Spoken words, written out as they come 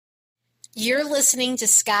You're listening to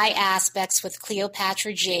Sky Aspects with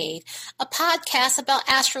Cleopatra Jade, a podcast about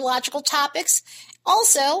astrological topics,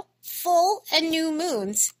 also full and new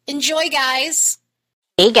moons. Enjoy, guys!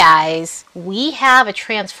 Hey guys, we have a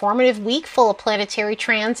transformative week full of planetary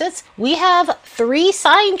transits. We have 3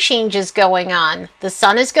 sign changes going on. The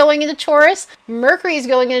Sun is going into Taurus, Mercury is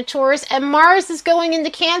going into Taurus, and Mars is going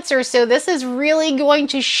into Cancer. So this is really going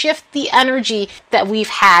to shift the energy that we've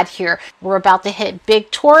had here. We're about to hit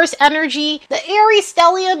big Taurus energy. The Aries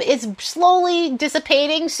stellium is slowly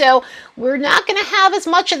dissipating, so we're not going to have as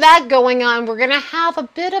much of that going on. We're going to have a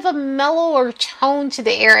bit of a mellower tone to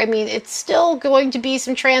the air. I mean, it's still going to be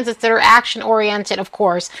some transits that are action oriented, of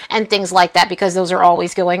course, and things like that, because those are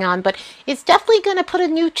always going on, but it's definitely going to put a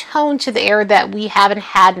new tone to the air that we haven't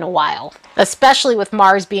had in a while, especially with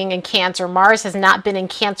Mars being in Cancer. Mars has not been in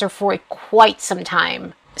Cancer for quite some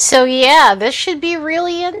time. So yeah, this should be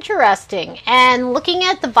really interesting. And looking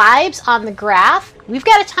at the vibes on the graph, we've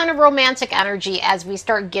got a ton of romantic energy as we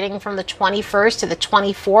start getting from the 21st to the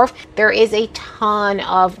 24th. There is a ton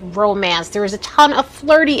of romance. There is a ton of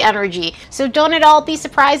flirty energy. So don't at all be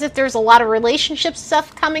surprised if there's a lot of relationship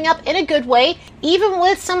stuff coming up in a good way, even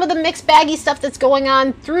with some of the mixed baggy stuff that's going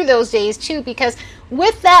on through those days too, because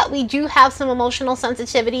with that, we do have some emotional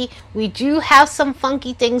sensitivity. We do have some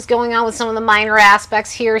funky things going on with some of the minor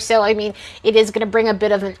aspects here. So, I mean, it is going to bring a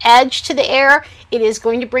bit of an edge to the air. It is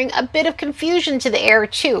going to bring a bit of confusion to the air,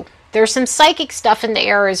 too. There's some psychic stuff in the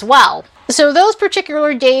air as well. So those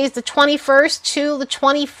particular days, the 21st to the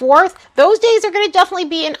 24th, those days are going to definitely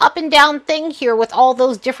be an up and down thing here with all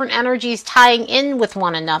those different energies tying in with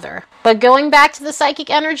one another. But going back to the psychic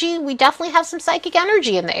energy, we definitely have some psychic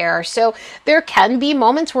energy in the air. So there can be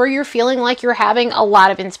moments where you're feeling like you're having a lot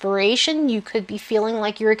of inspiration. You could be feeling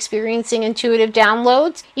like you're experiencing intuitive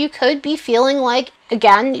downloads. You could be feeling like,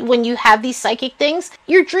 again, when you have these psychic things,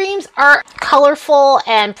 your dreams are colorful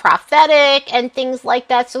and prophetic and things like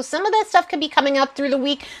that. So some of that stuff could be coming up through the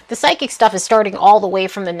week. The psychic stuff is starting all the way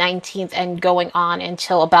from the 19th and going on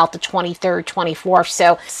until about the 23rd, 24th.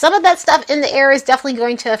 So some of that stuff in the air is definitely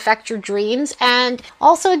going to affect your dreams. And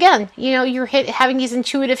also, again, you know, you're having these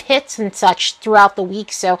intuitive hits and such throughout the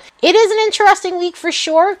week. So it is an interesting week for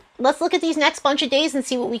sure. Let's look at these next bunch of days and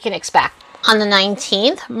see what we can expect. On the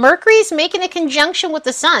 19th, Mercury's making a conjunction with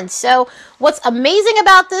the Sun. So what's amazing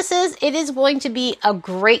about this is it is going to be a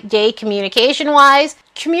great day communication-wise.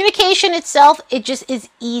 Communication itself, it just is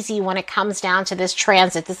easy when it comes down to this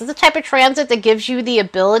transit. This is the type of transit that gives you the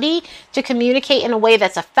ability to communicate in a way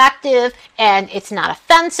that's effective and it's not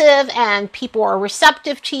offensive and people are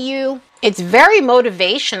receptive to you. It's very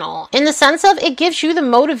motivational in the sense of it gives you the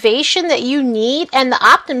motivation that you need and the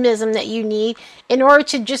optimism that you need in order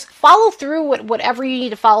to just follow through with whatever you need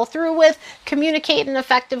to follow through with, communicate in an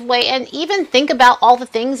effective way, and even think about all the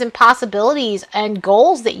things and possibilities and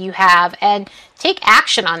goals that you have and take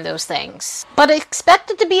action on those things. But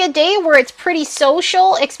expect it to be a day where it's pretty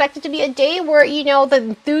social. Expect it to be a day where, you know, the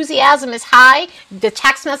enthusiasm is high. The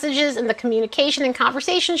text messages and the communication and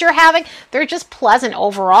conversations you're having, they're just pleasant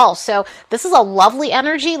overall. So this is a lovely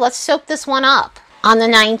energy. Let's soak this one up. On the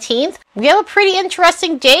 19th, we have a pretty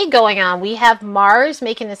interesting day going on. We have Mars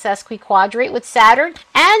making a sesquiquadrate with Saturn,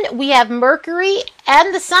 and we have Mercury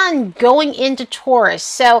and the Sun going into Taurus.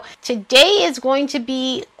 So today is going to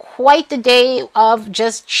be quite the day of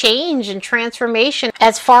just change and transformation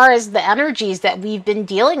as far as the energies that we've been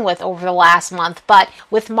dealing with over the last month. But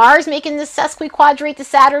with Mars making this sesquiquadrate to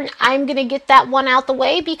Saturn, I'm going to get that one out the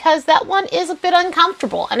way because that one is a bit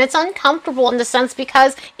uncomfortable. And it's uncomfortable in the sense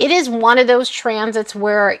because it is one of those transits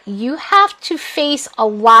where you have to face a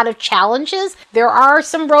lot of challenges. There are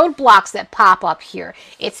some roadblocks that pop up here.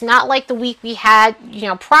 It's not like the week we had,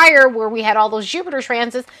 prior where we had all those Jupiter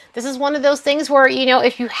transits. This is one of those things where,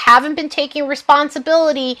 if you haven't been taking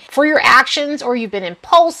responsibility for your actions, or you've been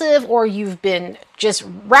impulsive, or you've been just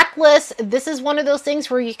reckless, this is one of those things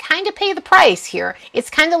where you kind of pay the price here. It's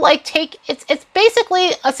kind of like it's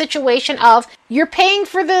basically a situation of you're paying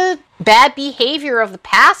for the bad behavior of the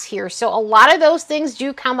past here. So a lot of those things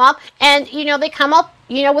do come up, and they come up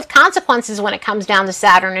with consequences when it comes down to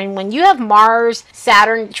Saturn. And when you have Mars,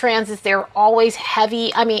 Saturn transits, they're always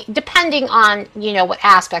heavy. I mean, depending on, what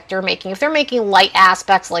aspect they're making. If they're making light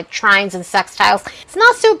aspects like trines and sextiles, it's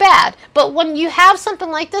not so bad. But when you have something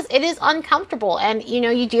like this, it is uncomfortable. and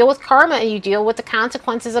you deal with karma and you deal with the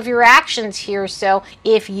consequences of your actions here. So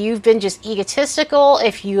if you've been just egotistical,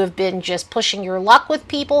 if you have been just pushing your luck with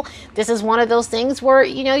people, this is one of those things where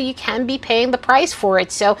you can be paying the price for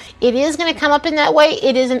it. So it is going to come up in that way.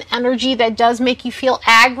 It is an energy that does make you feel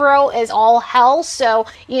aggro as all hell. So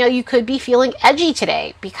you could be feeling edgy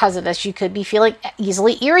today because of this. You could be feeling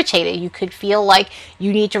easily irritated. You could feel like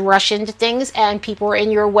you need to rush into things and people are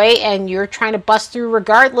in your way and you're trying to bust through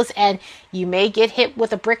regardless, and you may get hit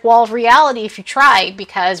with a brick wall of reality if you try,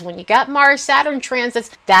 because when you got Mars-Saturn transits,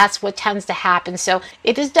 that's what tends to happen. So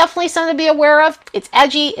it is definitely something to be aware of. It's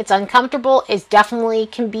edgy, it's uncomfortable, it definitely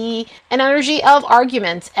can be an energy of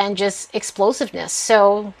arguments and just explosiveness.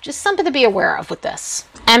 So just something to be aware of with this.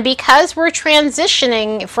 And because we're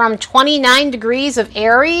transitioning from 29 degrees of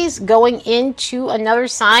Aries going into another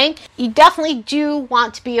sign, you definitely do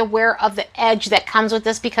want to be aware of the edge that comes with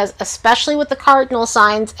this, because especially with the cardinal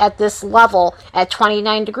signs at this level, at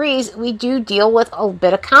 29 degrees, we do deal with a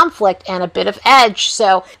bit of conflict and a bit of edge.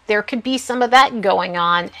 So there could be some of that going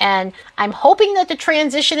on. And I'm hoping that the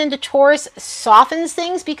transition into Taurus softens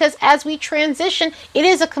things, because as we transition, it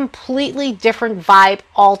is a completely different vibe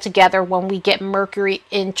altogether when we get Mercury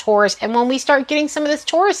in Taurus and when we start getting some of this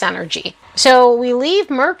Taurus energy. So we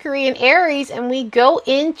leave Mercury in Aries and we go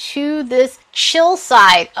into this chill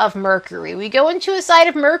side of Mercury. We go into a side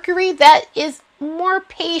of Mercury that is more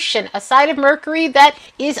patient, a side of Mercury that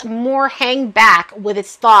is more hang back with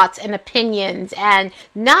its thoughts and opinions and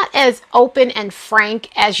not as open and frank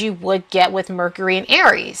as you would get with Mercury in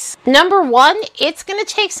Aries. Number one, it's going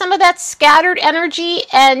to take some of that scattered energy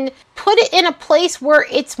and put it in a place where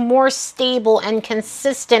it's more stable and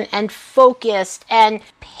consistent and focused and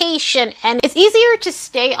patient, and it's easier to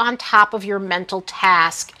stay on top of your mental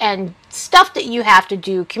task and stuff that you have to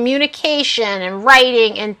do, communication and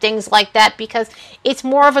writing and things like that, because it's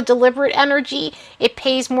more of a deliberate energy. It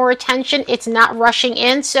pays more attention. It's not rushing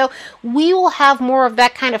in. So we will have more of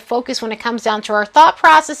that kind of focus when it comes down to our thought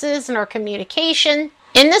processes and our communication.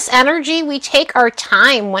 In this energy, we take our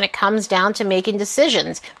time when it comes down to making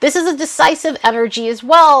decisions. This is a decisive energy as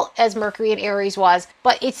well as Mercury in Aries was,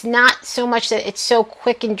 but it's not so much that it's so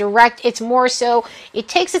quick and direct. It's more so it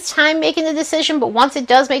takes its time making the decision, but once it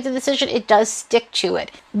does make the decision, it does stick to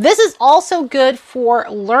it. This is also good for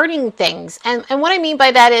learning things. And what I mean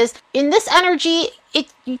by that is, in this energy,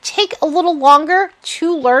 you take a little longer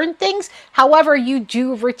to learn things. However, you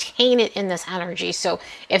do retain it in this energy. So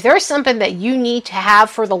if there's something that you need to have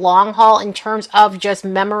for the long haul in terms of just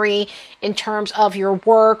memory, in terms of your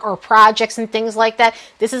work or projects and things like that,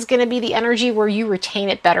 this is going to be the energy where you retain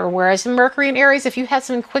it better. Whereas in Mercury and Aries, if you had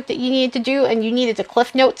something quick that you needed to do and you needed to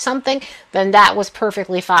cliff note something, then that was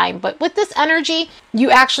perfectly fine. But with this energy, you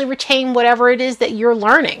actually retain whatever it is that you're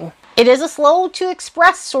learning. It is a slow to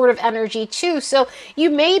express sort of energy too, so you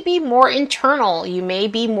may be more internal, you may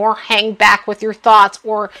be more hang back with your thoughts,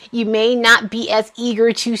 or you may not be as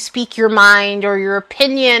eager to speak your mind or your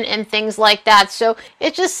opinion and things like that. So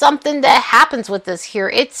it's just something that happens with this here.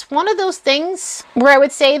 It's one of those things where I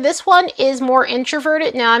would say this one is more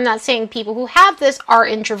introverted. Now, I'm not saying people who have this are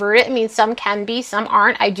introverted. I mean, some can be, some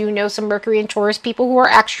aren't. I do know some Mercury and Taurus people who are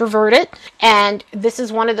extroverted, and this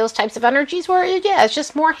is one of those types of energies where, yeah, it's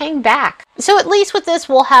just more hang back. So at least with this,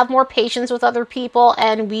 we'll have more patience with other people,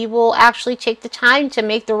 and we will actually take the time to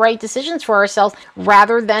make the right decisions for ourselves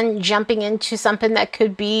rather than jumping into something that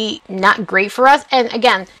could be not great for us. And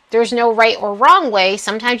again, there's no right or wrong way.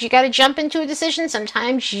 Sometimes you got to jump into a decision.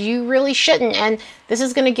 Sometimes you really shouldn't. And this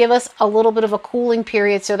is going to give us a little bit of a cooling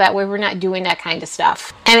period so that way we're not doing that kind of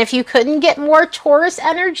stuff. And if you couldn't get more Taurus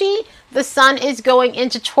energy, the sun is going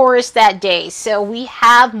into Taurus that day. So we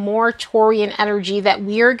have more Taurian energy that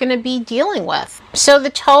we are going to be dealing with. So the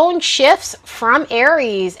tone shifts from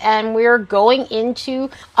Aries and we're going into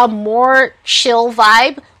a more chill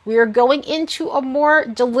vibe. We are going into a more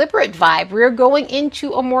deliberate vibe. We are going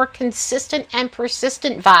into a more consistent and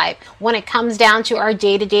persistent vibe when it comes down to our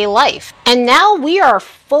day-to-day life. And now we are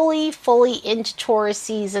fully into Taurus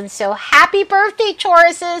season. So happy birthday,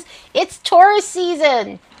 Tauruses! It's Taurus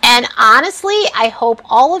season! And honestly, I hope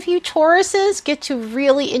all of you Tauruses get to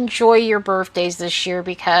really enjoy your birthdays this year,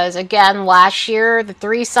 because again, last year, the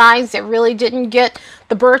 3 signs that really didn't get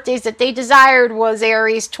the birthdays that they desired was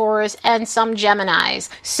Aries, Taurus, and some Geminis.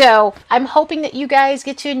 So I'm hoping that you guys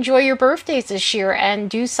get to enjoy your birthdays this year and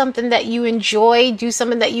do something that you enjoy, do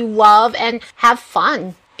something that you love, and have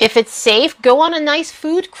fun. If it's safe, go on a nice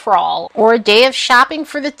food crawl or a day of shopping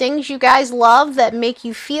for the things you guys love that make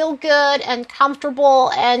you feel good and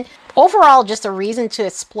comfortable and overall, just a reason to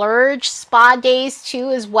splurge. Spa days too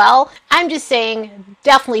as well. I'm just saying,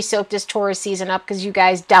 definitely soak this Taurus season up because you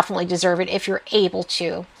guys definitely deserve it if you're able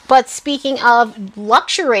to. But speaking of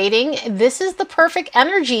luxuriating, this is the perfect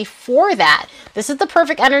energy for that. This is the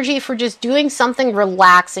perfect energy for just doing something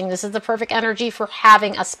relaxing. This is the perfect energy for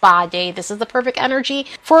having a spa day. This is the perfect energy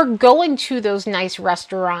for going to those nice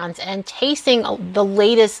restaurants and tasting the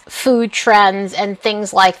latest food trends and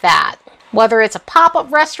things like that. Whether it's a pop-up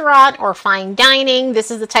restaurant or fine dining,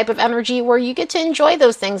 this is the type of energy where you get to enjoy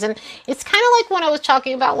those things. And it's kind of like when I was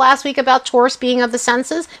talking about last week about Taurus being of the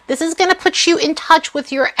senses. This is going to put you in touch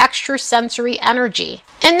with your extrasensory energy.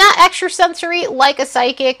 And not extrasensory like a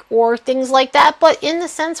psychic or things like that, but in the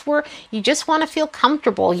sense where you just want to feel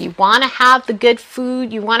comfortable. You want to have the good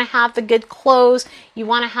food. You want to have the good clothes. You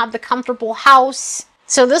want to have the comfortable house.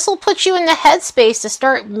 So this will put you in the headspace to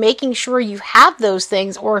start making sure you have those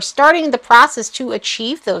things or starting the process to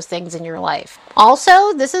achieve those things in your life.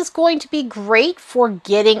 Also, this is going to be great for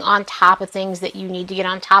getting on top of things that you need to get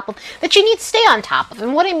on top of, that you need to stay on top of.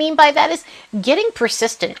 And what I mean by that is getting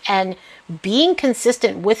persistent and being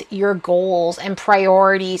consistent with your goals and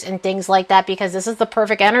priorities and things like that, because this is the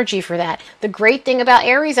perfect energy for that. The great thing about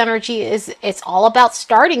Aries energy is it's all about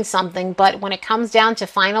starting something, but when it comes down to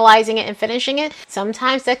finalizing it and finishing it,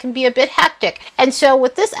 sometimes that can be a bit hectic. And so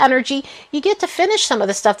with this energy, you get to finish some of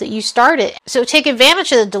the stuff that you started. So take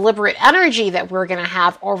advantage of the deliberate energy that we're going to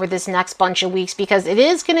have over this next bunch of weeks, because it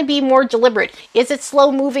is going to be more deliberate. Is it slow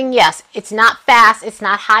moving? Yes. It's not fast. It's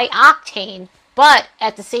not high octane. But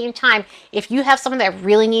at the same time, if you have someone that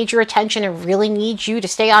really needs your attention and really needs you to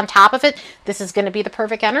stay on top of it, this is going to be the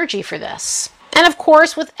perfect energy for this. And of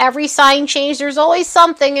course, with every sign change, there's always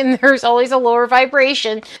something and there's always a lower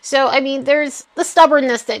vibration. So, I mean, there's the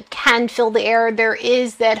stubbornness that can fill the air. There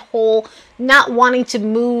is that whole not wanting to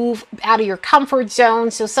move out of your comfort zone.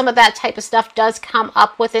 So some of that type of stuff does come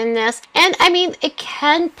up within this. And I mean, it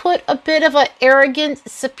can put a bit of an arrogant,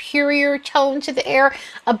 superior tone to the air,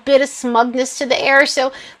 a bit of smugness to the air.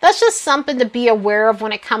 So that's just something to be aware of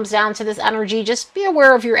when it comes down to this energy. Just be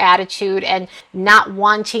aware of your attitude and not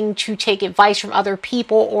wanting to take advice from other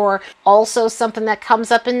people. Or also something that comes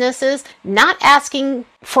up in this is not asking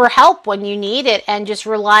for help when you need it and just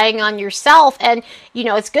relying on yourself. And, you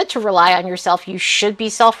know, it's good to rely on yourself. You should be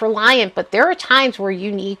self-reliant, but there are times where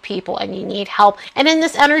you need people and you need help. And in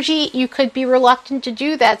this energy, you could be reluctant to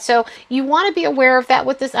do that. So you want to be aware of that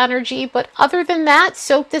with this energy. But other than that,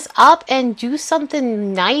 soak this up and do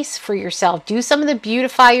something nice for yourself. Do something to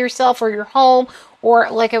beautify yourself or your home.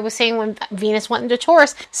 Or like I was saying, when Venus went into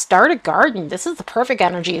Taurus, start a garden. This is the perfect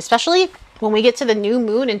energy, especially when we get to the new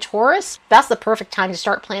moon in Taurus. That's the perfect time to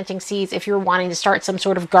start planting seeds if you're wanting to start some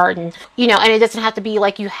sort of garden. You know, and it doesn't have to be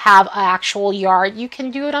like you have an actual yard. You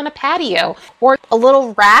can do it on a patio or a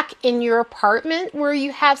little rack in your apartment where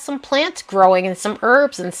you have some plants growing and some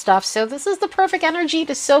herbs and stuff. So this is the perfect energy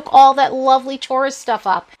to soak all that lovely Taurus stuff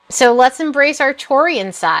up. So let's embrace our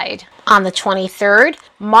Taurian side. On the 23rd,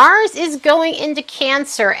 Mars is going into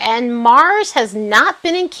Cancer, and Mars has not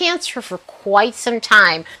been in Cancer for quite some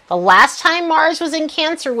time. The last time Mars was in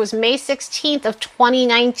Cancer was May 16th of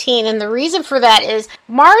 2019, and the reason for that is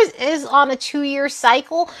Mars is on a 2-year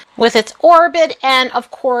cycle with its orbit and, of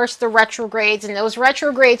course, the retrogrades, and those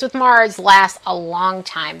retrogrades with Mars last a long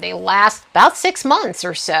time. They last about 6 months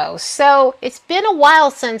or so. So it's been a while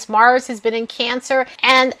since Mars has been in Cancer,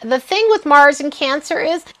 and the thing with Mars in Cancer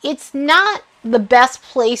is it's not the best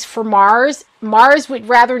place for Mars. Mars would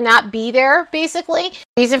rather not be there, basically.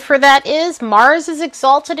 The reason for that is Mars is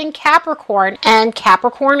exalted in Capricorn, and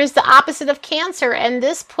Capricorn is the opposite of Cancer, and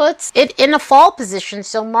this puts it in a fall position.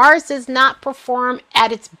 So Mars does not perform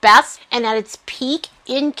at its best and at its peak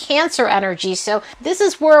in Cancer energy. So this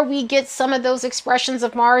is where we get some of those expressions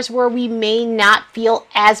of Mars where we may not feel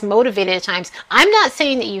as motivated at times. I'm not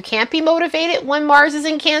saying that you can't be motivated when Mars is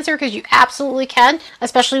in Cancer, because you absolutely can,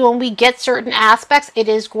 especially when we get certain aspects. It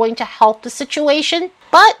is going to help the situation.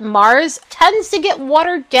 But Mars tends to get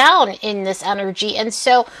watered down in this energy. And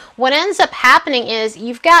so what ends up happening is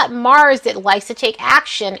you've got Mars that likes to take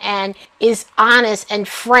action and is honest and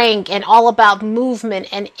frank and all about movement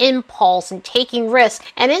and impulse and taking risks.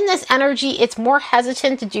 And in this energy, it's more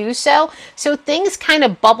hesitant to do so. So things kind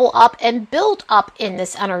of bubble up and build up in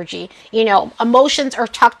this energy. You know, emotions are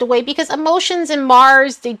tucked away, because emotions in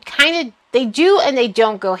Mars, they do and they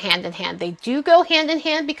don't go hand in hand. They do go hand in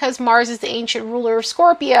hand because Mars is the ancient ruler of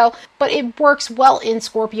Scorpio, but it works well in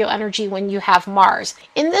Scorpio energy when you have Mars.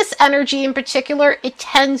 In this energy in particular, it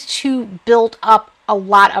tends to build up a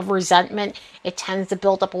lot of resentment. It tends to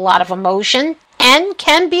build up a lot of emotion and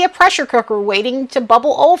can be a pressure cooker waiting to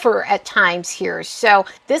bubble over at times here. So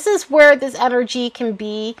this is where this energy can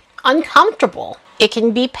be uncomfortable. It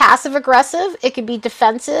can be passive aggressive, it can be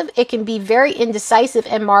defensive, it can be very indecisive,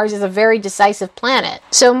 and Mars is a very decisive planet.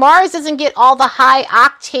 So Mars doesn't get all the high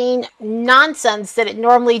octane nonsense that it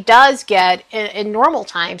normally does get in normal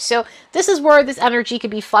times. So this is where this energy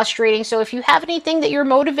could be frustrating. So if you have anything that you're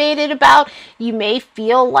motivated about, you may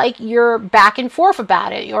feel like you're back and forth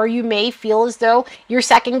about it, or you may feel as though you're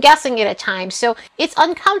second guessing it at times. So it's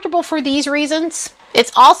uncomfortable for these reasons.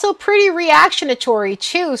 It's also pretty reactionatory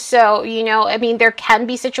too. So, there can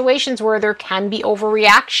be situations where there can be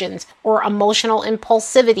overreactions or emotional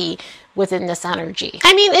impulsivity within this energy.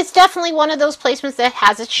 It's definitely one of those placements that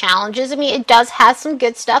has its challenges. It does have some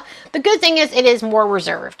good stuff. The good thing is it is more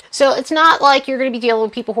reserved. So it's not like you're going to be dealing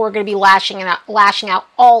with people who are going to be lashing out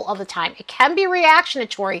all of the time. It can be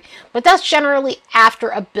reactionatory, but that's generally after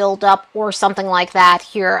a build-up or something like that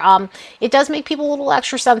here. It does make people a little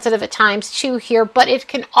extra sensitive at times too here, but it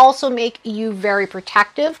can also make you very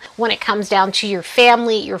protective when it comes down to your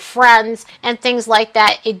family, your friends, and things like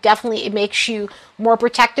that. It makes you more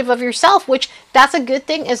protective of yourself, which that's a good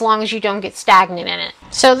thing as long as you don't get stagnant in it.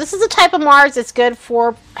 So this is a type of Mars that's good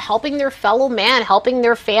for helping their fellow man, helping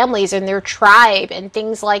their families and their tribe and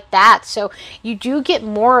things like that. So you do get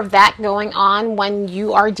more of that going on when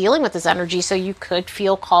you are dealing with this energy. So you could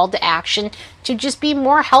feel called to action to just be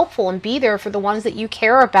more helpful and be there for the ones that you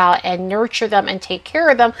care about and nurture them and take care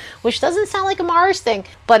of them, which doesn't sound like a Mars thing,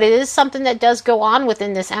 but it is something that does go on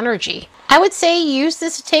within this energy. I would say use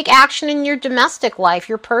this to take action in your domestic life,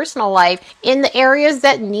 your personal life, in the areas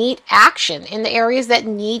that need action, in the areas that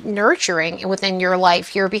need nurturing within your life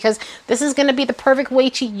here, because this is going to be the perfect way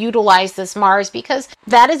to utilize this Mars, because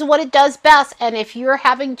that is what it does best. And if you're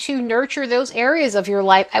having to nurture those areas of your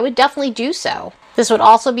life, I would definitely do so. This would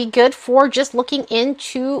also be good for just looking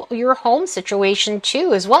into your home situation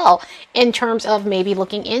too as well, in terms of maybe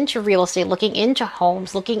looking into real estate, looking into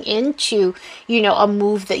homes, looking into, a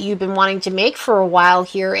move that you've been wanting to make for a while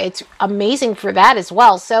here. It's amazing for that as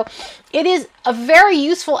well. So it is a very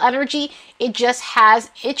useful energy. It just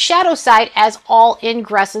has its shadow side, as all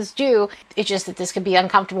ingresses do. It's just that this could be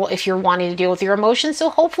uncomfortable if you're wanting to deal with your emotions. So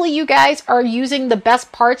hopefully you guys are using the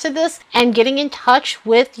best parts of this and getting in touch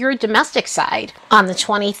with your domestic side. On the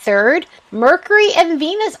 23rd, Mercury and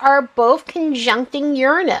Venus are both conjuncting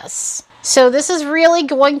Uranus. So this is really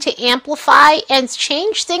going to amplify and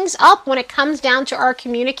change things up when it comes down to our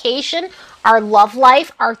communication, our love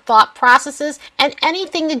life, our thought processes, and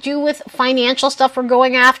anything to do with financial stuff we're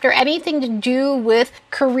going after, anything to do with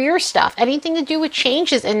career stuff, anything to do with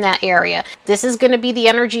changes in that area. This is going to be the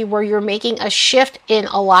energy where you're making a shift in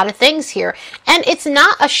a lot of things here. And it's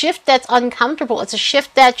not a shift that's uncomfortable. It's a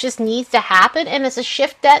shift that just needs to happen, and it's a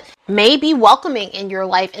shift that may be welcoming in your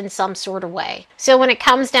life in some sort of way. So when it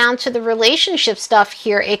comes down to the relationship stuff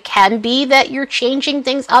here, it can be that you're changing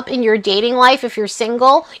things up in your dating life if you're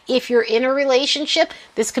single. If you're in a relationship,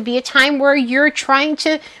 this could be a time where you're trying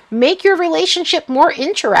to make your relationship more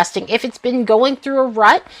interesting. If it's been going through a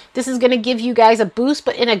rut, this is going to give you guys a boost,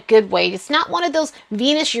 but in a good way. It's not one of those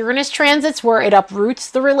Venus-Uranus transits where it uproots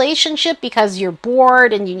the relationship because you're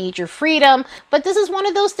bored and you need your freedom. But this is one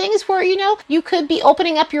of those things where, you could be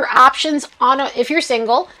opening up your options if you're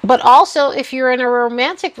single, but also if you're in a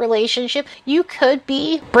romantic relationship, you could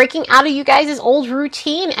be breaking out of you guys' old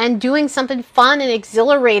routine and doing something fun and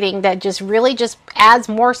exhilarating that just really just adds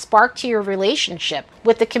more spark to your relationship.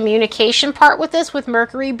 With the communication part with this, with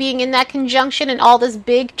Mercury being in that conjunction and all this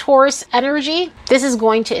big Taurus energy, this is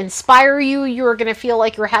going to inspire you. You're going to feel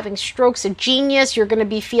like you're having strokes of genius. You're going to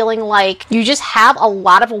be feeling like you just have a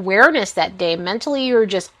lot of awareness that day. Mentally, you're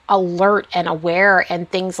just alert and aware and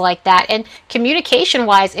things like that. And communication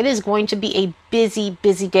wise, it is going to be a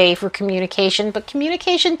busy day for communication, but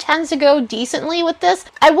communication tends to go decently with this.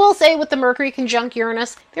 I will say with the Mercury conjunct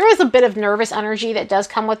Uranus, there is a bit of nervous energy that does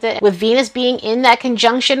come with it. With Venus being in that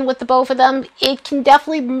conjunction with the both of them,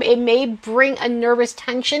 it may bring a nervous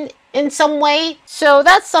tension in some way. So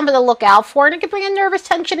that's something to look out for. And it could bring a nervous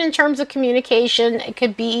tension in terms of communication. It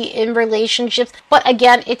could be in relationships. But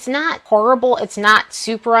again, it's not horrible. It's not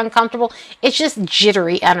super uncomfortable. It's just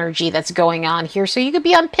jittery energy that's going on here. So you could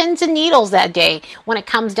be on pins and needles that day when it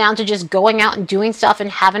comes down to just going out and doing stuff and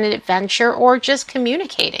having an adventure or just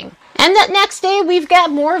communicating. And that next day, we've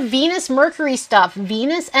got more Venus-Mercury stuff.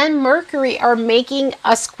 Venus and Mercury are making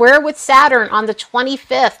a square with Saturn on the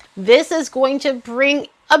 25th. This is going to bring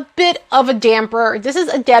a bit of a damper. This is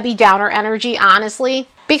a Debbie Downer energy, honestly,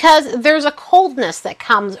 because there's a coldness that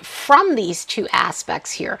comes from these two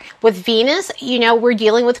aspects here. With Venus, we're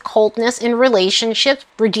dealing with coldness in relationships.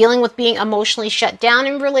 We're dealing with being emotionally shut down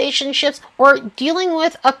in relationships, or dealing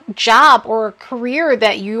with a job or a career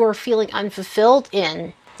that you are feeling unfulfilled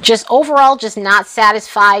in. Just overall, just not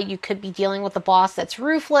satisfied. You could be dealing with a boss that's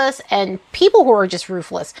ruthless, and people who are just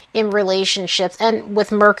ruthless in relationships. And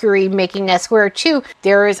with Mercury making that square too,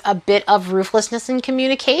 there is a bit of ruthlessness in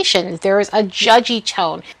communication. There is a judgy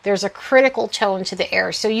tone. There's a critical tone to the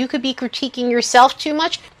air. So you could be critiquing yourself too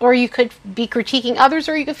much, or you could be critiquing others,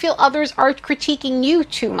 or you could feel others are critiquing you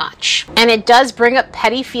too much. And it does bring up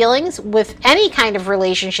petty feelings with any kind of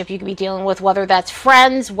relationship you could be dealing with, whether that's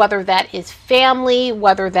friends, whether that is family,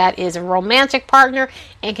 whether that is a romantic partner,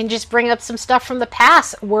 and can just bring up some stuff from the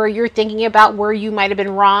past where you're thinking about where you might have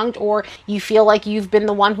been wronged, or you feel like you've been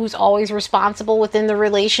the one who's always responsible within the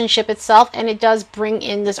relationship itself, and it does bring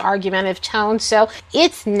in this argumentative tone. So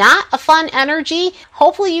it's not a fun energy.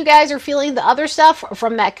 Hopefully you guys are feeling the other stuff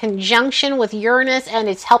from that conjunction with Uranus, and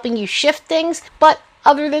it's helping you shift things. But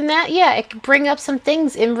other than that, yeah, it can bring up some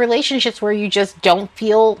things in relationships where you just don't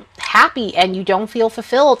feel happy and you don't feel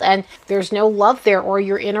fulfilled and there's no love there, or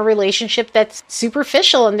you're in a relationship that's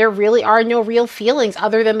superficial and there really are no real feelings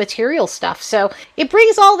other than material stuff. So it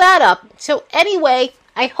brings all that up. So anyway,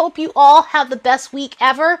 I hope you all have the best week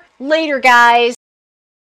ever. Later, guys.